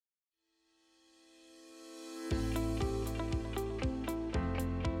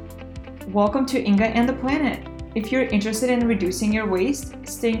Welcome to Inga and the Planet. If you're interested in reducing your waste,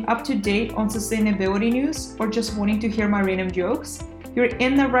 staying up to date on sustainability news, or just wanting to hear my random jokes, you're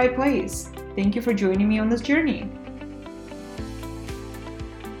in the right place. Thank you for joining me on this journey.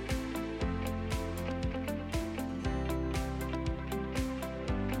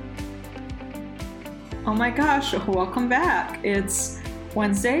 Oh my gosh, welcome back. It's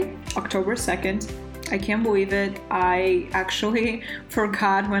Wednesday, October 2nd. I can't believe it. I actually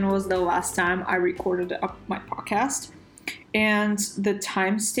forgot when was the last time I recorded my podcast. And the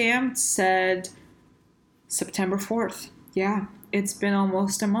timestamp said September 4th. Yeah, it's been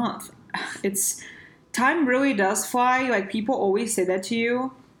almost a month. Time really does fly. Like, people always say that to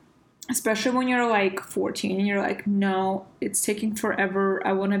you, especially when you're like 14 and you're like, no, it's taking forever.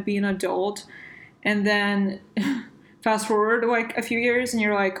 I want to be an adult. And then fast forward like a few years and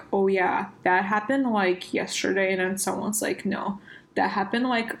you're like, oh yeah, that happened like yesterday. And then someone's like, no, that happened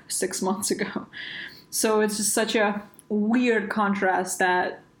like 6 months ago. So it's just such a weird contrast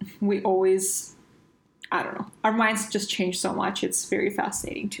that we always, I don't know, our minds just change so much. It's very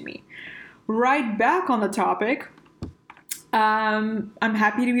fascinating to me. Right back on the topic. I'm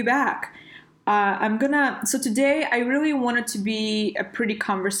happy to be back. So today I really want it to be a pretty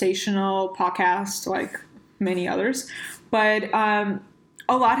conversational podcast like many others, but a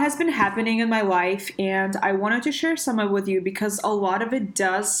lot has been happening in my life and I wanted to share some of it with you because a lot of it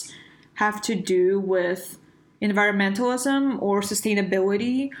does have to do with environmentalism or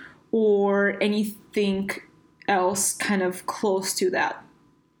sustainability or anything else kind of close to that.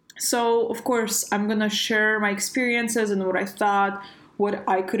 So of course I'm going to share my experiences and what I thought, what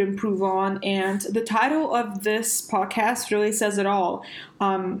I could improve on. And the title of this podcast really says it all.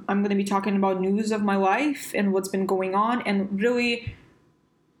 I'm going to be talking about news of my life and what's been going on and really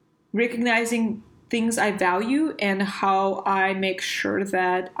recognizing things I value and how I make sure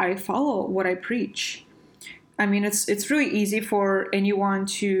that I follow what I preach. I mean, it's really easy for anyone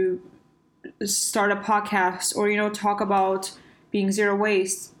to start a podcast or, talk about being zero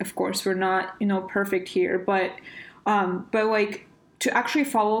waste. Of course, we're not, perfect here, but like, to actually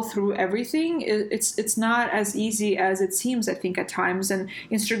follow through everything, it's not as easy as it seems, I think, at times. And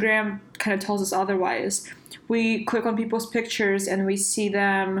Instagram kind of tells us otherwise. We click on people's pictures and we see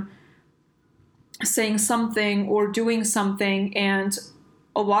them saying something or doing something. And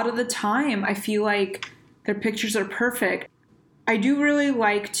a lot of the time, I feel like their pictures are perfect. I do really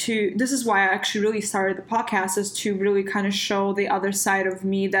like this is why I actually really started the podcast, is to really kind of show the other side of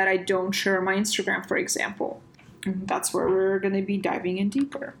me that I don't share on my Instagram, for example. That's where we're going to be diving in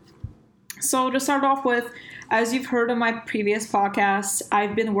deeper. So to start off with, as you've heard on my previous podcasts,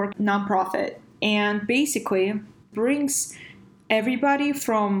 I've been working nonprofit and basically brings everybody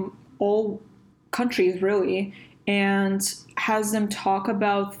from all countries really and has them talk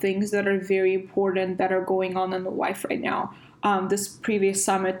about things that are very important that are going on in the life right now. This previous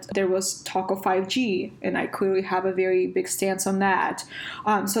summit, there was talk of 5G, and I clearly have a very big stance on that.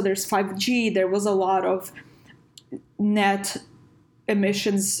 So there's 5G. There was a lot of net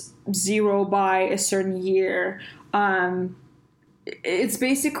emissions zero by a certain year. It's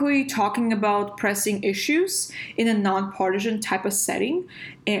basically talking about pressing issues in a non-partisan type of setting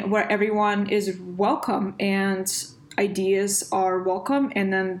where everyone is welcome and ideas are welcome,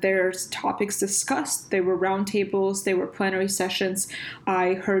 and then there's topics discussed. There were roundtables, there were plenary sessions.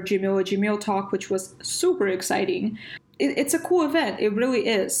 I heard Jamil talk, which was super exciting. It's a cool event. It really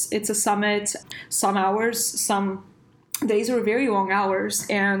is. It's a summit, some hours, some days were very long hours,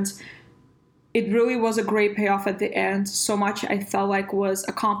 and it really was a great payoff at the end. So much I felt like was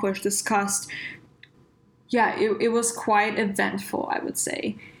accomplished, discussed. Yeah, it was quite eventful, I would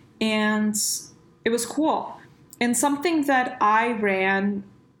say. And it was cool. And something that I ran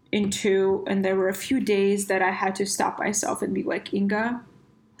into, and there were a few days that I had to stop myself and be like, Inga,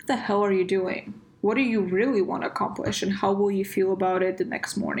 what the hell are you doing? What do you really want to accomplish? And how will you feel about it the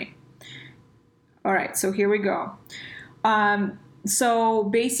next morning? All right, so here we go. So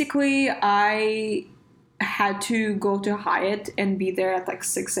basically I had to go to Hyatt and be there at like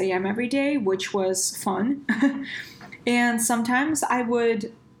 6 a.m. every day, which was fun. And sometimes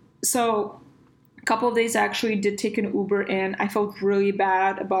so a couple of days I actually did take an Uber and I felt really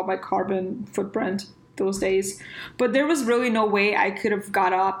bad about my carbon footprint those days. But there was really no way I could have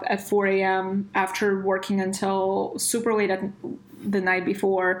got up at 4 a.m. after working until super late at the night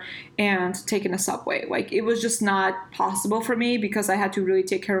before and taken a subway. Like, it was just not possible for me because I had to really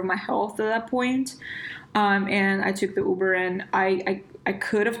take care of my health at that point. And I took the Uber, and I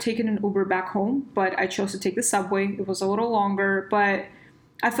could have taken an Uber back home, but I chose to take the subway. It was a little longer, but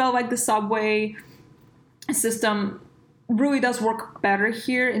I felt like the subway system really does work better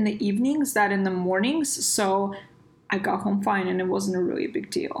here in the evenings than in the mornings. So I got home fine and it wasn't a really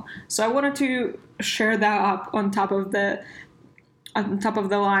big deal. So I wanted to share that up on top of the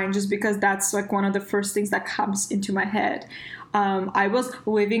line, just because that's like one of the first things that comes into my head. I was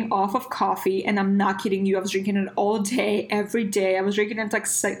living off of coffee, and I'm not kidding you. I was drinking it all day, every day. I was drinking it like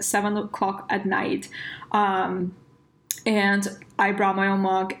 7 o'clock at night. And I brought my own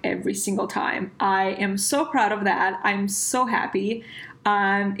mug every single time. I am so proud of that. I'm so happy.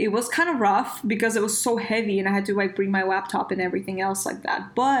 It was kind of rough because it was so heavy and I had to like bring my laptop and everything else like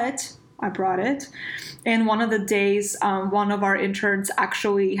that. But I brought it. And one of the days, one of our interns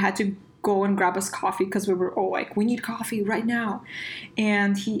actually had to go and grab us coffee because we were all like, we need coffee right now.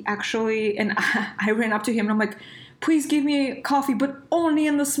 And he actually, and I ran up to him and I'm like, please give me coffee, but only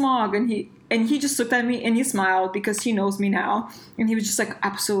in the smog. And he just looked at me and he smiled because he knows me now. And he was just like,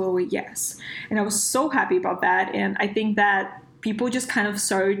 absolutely, yes. And I was so happy about that. And I think that people just kind of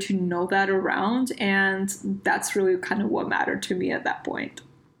started to know that around. And that's really kind of what mattered to me at that point.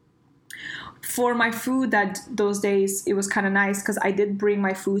 For my food, those days, it was kind of nice because I did bring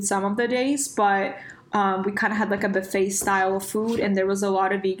my food some of the days, but we kind of had like a buffet style of food and there was a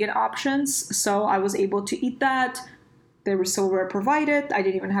lot of vegan options. So I was able to eat that. They were silverware provided. I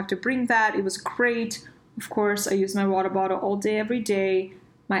didn't even have to bring that. It was great. Of course, I used my water bottle all day, every day.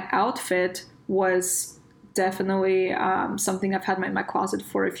 My outfit was definitely something I've had in my closet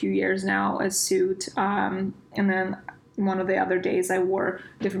for a few years now, a suit. And then one of the other days I wore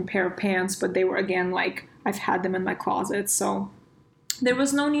a different pair of pants, but they were, again, like I've had them in my closet. So there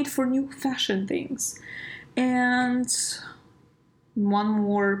was no need for new fashion things. And one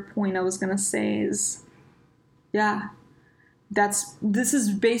more point I was going to say is, yeah, this is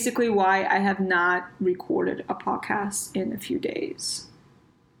basically why I have not recorded a podcast in a few days,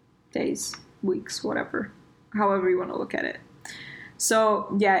 weeks, whatever, however you want to look at it.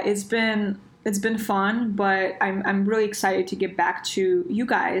 So yeah, it's been fun, but I'm really excited to get back to you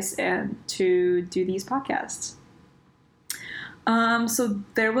guys and to do these podcasts. So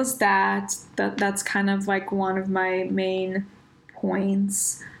there was that's kind of like one of my main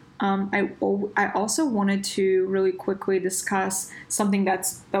points. I also wanted to really quickly discuss something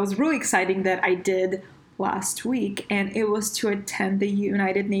that was really exciting that I did last week, and it was to attend the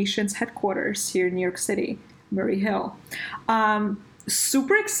United Nations headquarters here in New York City, Murray Hill.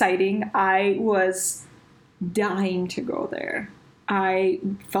 Super exciting. I was dying to go there. I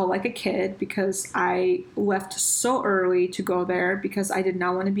felt like a kid because I left so early to go there because I did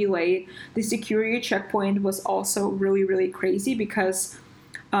not want to be late. The security checkpoint was also really, really crazy because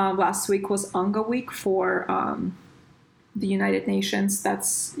last week was UNGA week for the United Nations.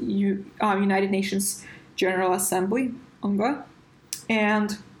 That's United Nations General Assembly, UNGA.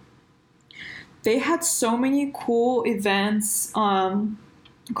 And they had so many cool events.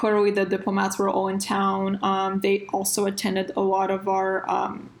 Clearly, the diplomats were all in town. They also attended a lot of our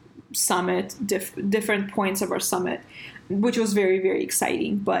summit, different points of our summit, which was very, very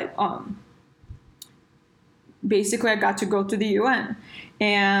exciting. But basically, I got to go to the UN.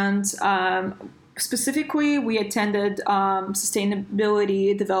 And specifically, we attended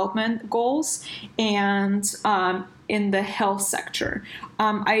sustainability development goals and in the health sector.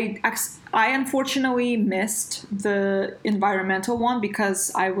 I unfortunately missed the environmental one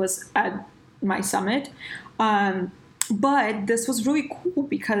because I was at my summit. But this was really cool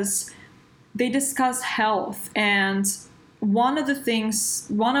because they discussed health, and one of the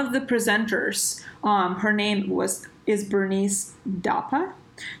presenters, her name is Bernice Dapa.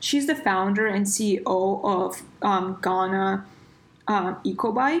 She's the founder and CEO of Ghana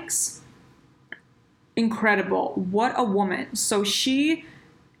EcoBikes. Incredible. What a woman. So she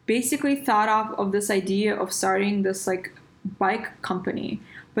basically thought of this idea of starting this like bike company.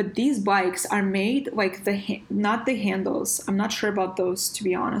 But these bikes are made like not the handles. I'm not sure about those, to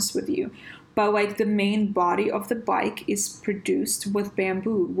be honest with you. But like the main body of the bike is produced with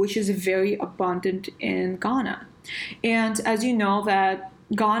bamboo, which is very abundant in Ghana. And as you know, that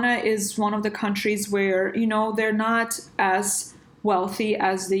Ghana is one of the countries where, they're not as wealthy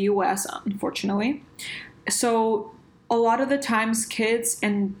as the US, unfortunately. So a lot of the times kids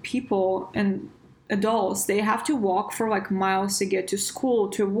and people and adults, they have to walk for like miles to get to school,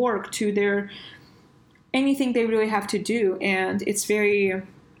 to work, to their anything they really have to do. And it's very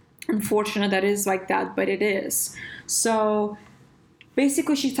unfortunate that it is like that, but it is. So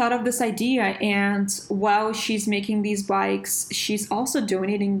basically, she thought of this idea, and while she's making these bikes, she's also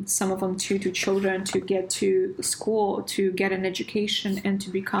donating some of them to children to get to school, to get an education, and to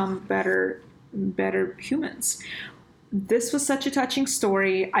become better humans. this was such a touching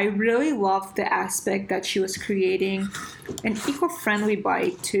story. I really loved the aspect that she was creating an eco-friendly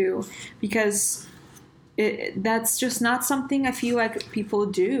bike too, because that's just not something I feel like people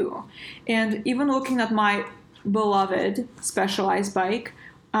do. And even looking at my beloved Specialized bike,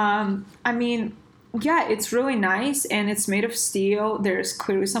 I mean, yeah, it's really nice and it's made of steel. There's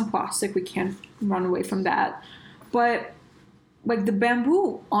clearly some plastic. We can't run away from that. But like the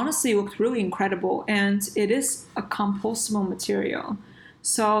bamboo honestly looked really incredible, and it is a compostable material.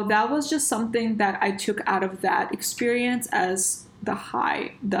 So that was just something that I took out of that experience as the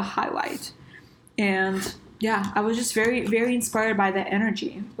highlight. And yeah, I was just very, very inspired by that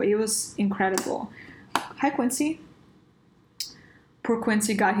energy. But it was incredible. Hi, Quincy. Poor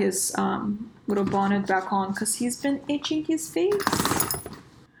Quincy got his little bonnet back on because he's been itching his face.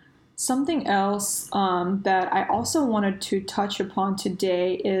 Something else that I also wanted to touch upon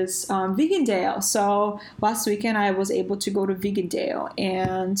today is Vegan Dale. So last weekend I was able to go to Vegan Dale,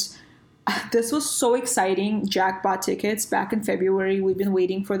 and this was so exciting. Jack bought tickets back in February. We've been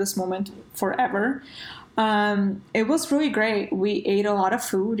waiting for this moment forever. It was really great. We ate a lot of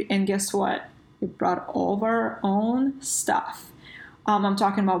food, and guess what? We brought all of our own stuff. I'm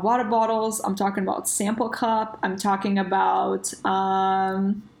talking about water bottles. I'm talking about sample cup. I'm talking about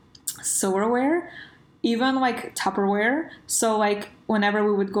silverware, even like Tupperware. So like whenever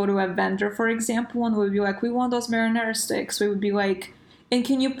we would go to a vendor, for example, and we would be like, we want those marinara sticks, we would be like, and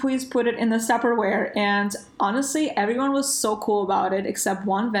can you please put it in the Tupperware? And honestly, everyone was so cool about it except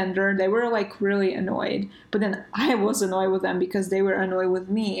one vendor. They were like really annoyed, but then I was annoyed with them because they were annoyed with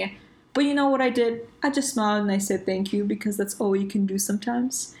me. But you know what I did? I just smiled and I said thank you, because that's all you can do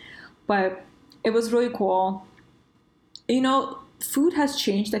sometimes. But it was really cool. You know, food has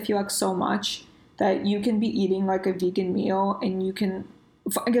changed, I feel like, so much that you can be eating like a vegan meal and you can,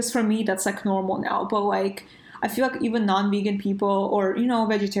 I guess for me that's like normal now, but like I feel like even non-vegan people or, you know,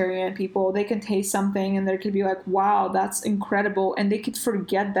 vegetarian people, they can taste something and they could be like, wow, that's incredible, and they could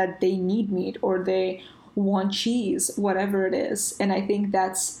forget that they need meat or they want cheese, whatever it is. And I think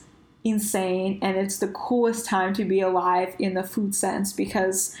that's insane, and it's the coolest time to be alive in the food sense,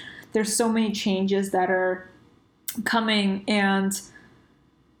 because there's so many changes that are coming. And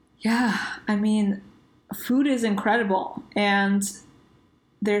yeah, I mean, food is incredible and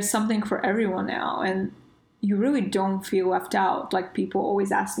there's something for everyone now, and you really don't feel left out. Like people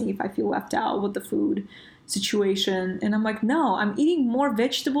always ask me if I feel left out with the food situation, and I'm like, no, I'm eating more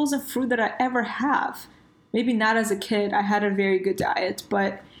vegetables and fruit than I ever have. Maybe not as a kid, I had a very good diet,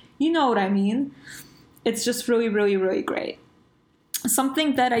 but you know what I mean. It's just really, really, really great.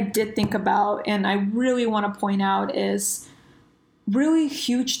 Something that I did think about and I really want to point out is really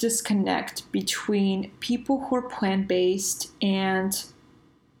huge disconnect between people who are plant-based and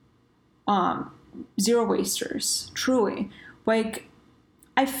zero wasters. Truly, like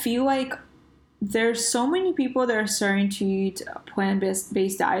I feel like there's so many people that are starting to eat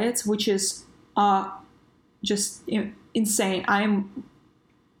plant-based diets, which is just insane. I'm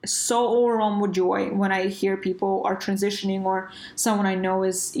so overwhelmed with joy when I hear people are transitioning or someone I know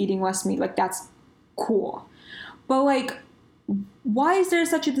is eating less meat. Like that's cool. But like, why is there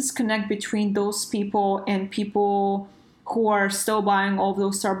such a disconnect between those people and people who are still buying all of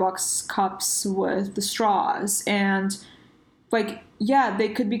those Starbucks cups with the straws? And like, yeah, they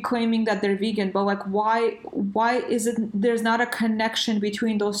could be claiming that they're vegan, but like, why is it there's not a connection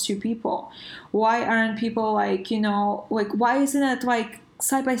between those two people? Why aren't people like, you know, like, why isn't it like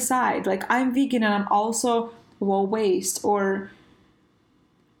side by side? Like, I'm vegan and I'm also low waste. Or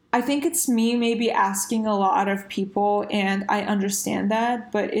I think it's me maybe asking a lot of people, and I understand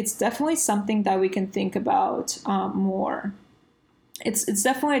that, but it's definitely something that we can think about more. It's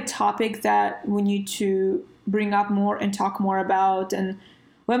definitely a topic that we need to bring up more and talk more about and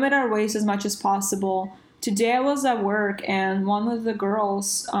limit our waste as much as possible. Today I was at work and one of the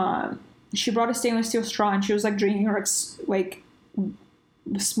girls, she brought a stainless steel straw and she was like drinking her like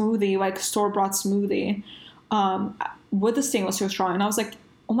smoothie, like store-bought smoothie, with a stainless steel straw, and I was like,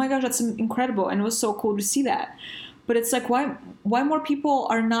 oh my gosh, that's incredible, and it was so cool to see that. But it's like, why more people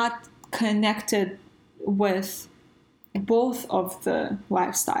are not connected with both of the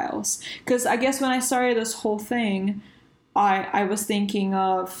lifestyles? Because I guess when I started this whole thing, I was thinking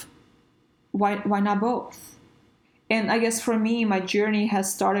of why not both? And I guess for me, my journey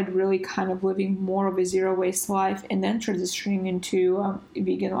has started really kind of living more of a zero waste life and then transitioning into a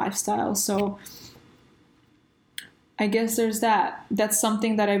vegan lifestyle. So I guess there's that. That's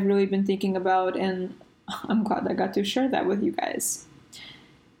something that I've really been thinking about, and I'm glad I got to share that with you guys.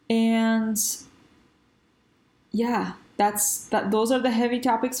 And yeah, those are the heavy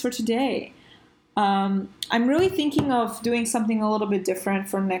topics for today. I'm really thinking of doing something a little bit different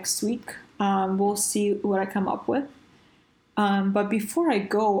for next week. We'll see what I come up with. But before I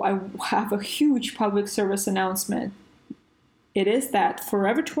go, I have a huge public service announcement. It is that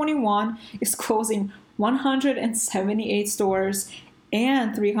Forever 21 is closing 178 stores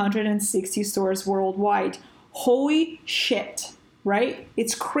and 360 stores worldwide. Holy shit, right?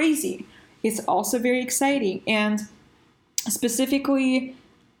 It's crazy. It's also very exciting. And specifically,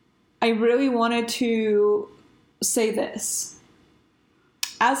 I really wanted to say this.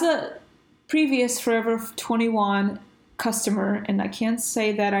 As a previous Forever 21 customer, and I can't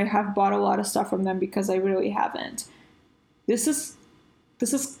say that I have bought a lot of stuff from them because I really haven't. This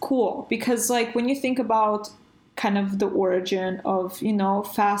is cool because, like, when you think about kind of the origin of,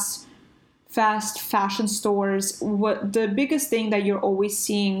 fast fashion stores, what the biggest thing that you're always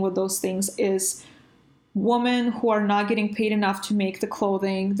seeing with those things is women who are not getting paid enough to make the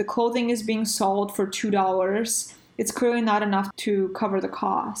clothing. The clothing is being sold for $2. It's clearly not enough to cover the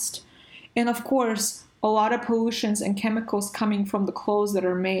cost. And of course, a lot of pollutions and chemicals coming from the clothes that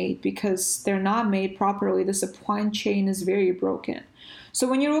are made because they're not made properly. The supply chain is very broken. So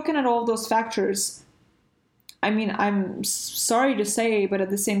when you're looking at all those factors, I mean, I'm sorry to say, but at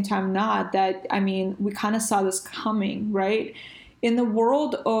the same time not, that, I mean, we kind of saw this coming, right? In the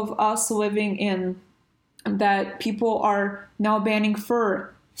world of us living in that people are now banning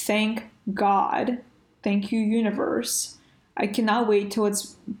fur, thank God, thank you, universe. I cannot wait till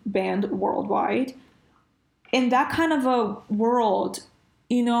it's banned worldwide. In that kind of a world,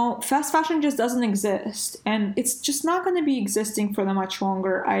 fast fashion just doesn't exist. And it's just not going to be existing for that much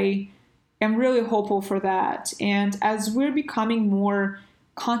longer. I am really hopeful for that. And as we're becoming more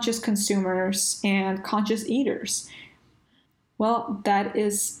conscious consumers and conscious eaters, well, that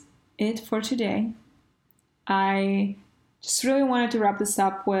is it for today. I just really wanted to wrap this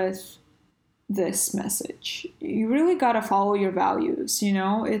up with this message. You really got to follow your values.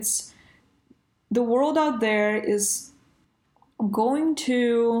 It's the world out there is going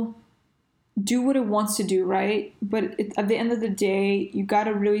to do what it wants to do, right? But at the end of the day, you got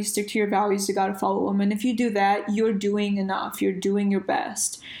to really stick to your values. You got to follow them. And if you do that, you're doing enough. You're doing your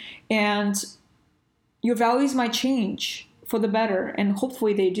best. And your values might change for the better. And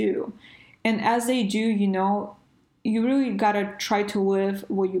hopefully they do. And as they do, you really got to try to live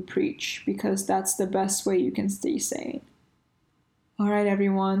what you preach, because that's the best way you can stay sane. All right,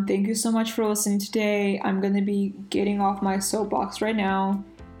 everyone. Thank you so much for listening today. I'm going to be getting off my soapbox right now,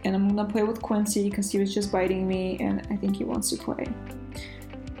 and I'm going to play with Quincy because he was just biting me, and I think he wants to play.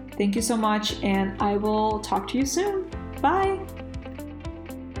 Thank you so much, and I will talk to you soon. Bye.